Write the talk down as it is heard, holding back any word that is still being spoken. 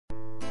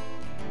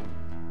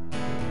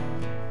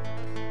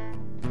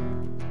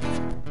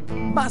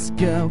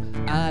Moscow,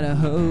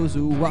 Idaho's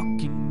a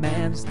walking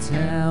man's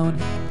town,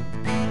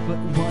 but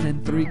 1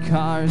 in 3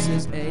 cars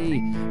is a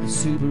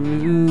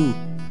Subaru.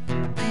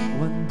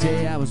 One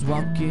day I was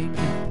walking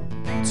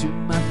to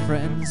my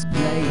friend's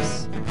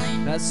place.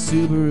 That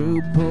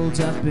Subaru pulled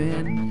up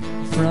in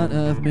front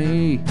of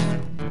me.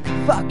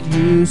 Fuck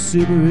you,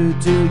 Subaru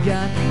dude,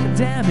 god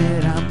damn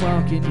it, I'm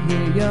walking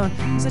here.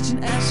 You're such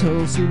an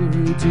asshole,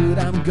 Subaru dude,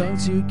 I'm going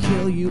to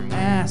kill you,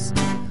 ass.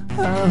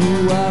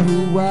 Wahoo,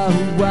 wahoo,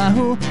 wahoo,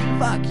 wahoo.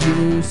 Fuck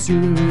you,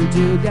 Subaru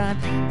dude, god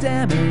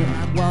damn it,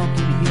 I'm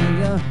walking here.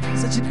 You're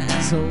such an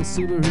asshole,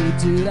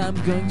 Subaru dude, I'm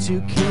going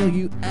to kill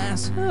you,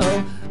 asshole.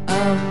 Oh,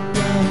 oh,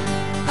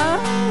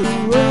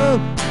 oh,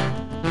 oh.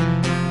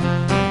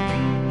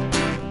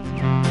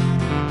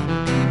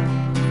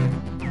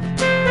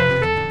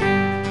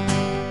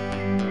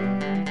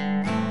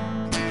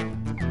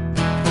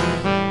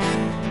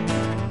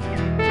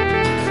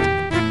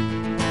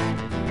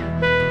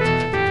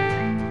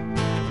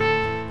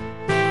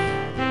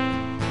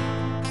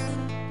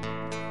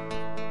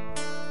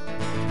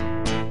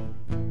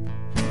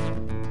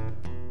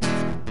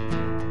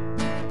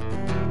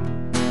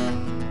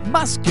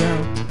 Moscow,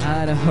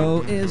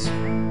 Idaho is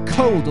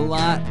cold a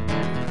lot.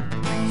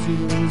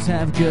 Subarus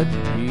have good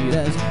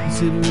heaters.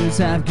 Subarus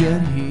have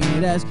good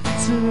heaters.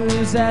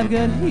 Subarus have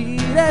good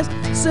heaters.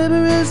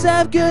 Subarus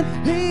have good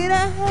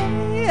heaters.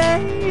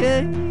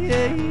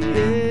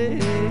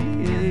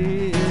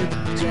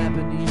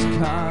 Japanese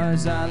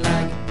cars are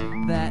like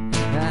that,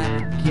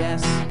 I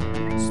guess.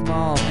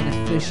 Small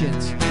and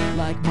efficient,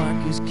 like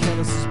Marcus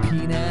Kellis's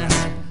penis.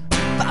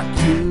 Fuck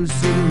you,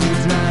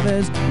 Subaru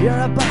drivers, you're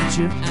a bunch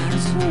of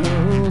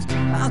assholes.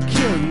 I'll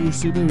kill you,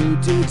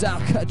 Subaru dudes,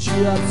 I'll cut you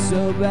up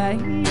so bad.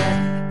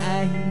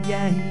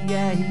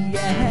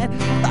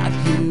 Fuck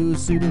you,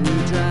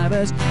 Subaru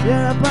drivers,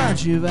 you're a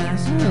bunch of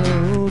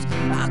assholes.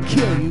 I'll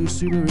kill you,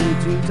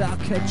 Subaru dudes, I'll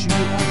cut you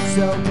up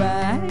so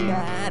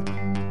bad.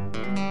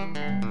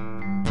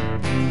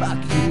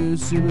 Fuck you,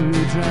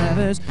 Subaru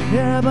drivers,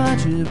 you're a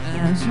bunch of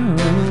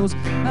assholes.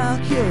 I'll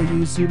kill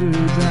you,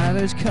 Subaru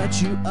drivers,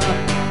 cut you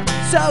up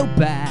so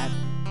bad.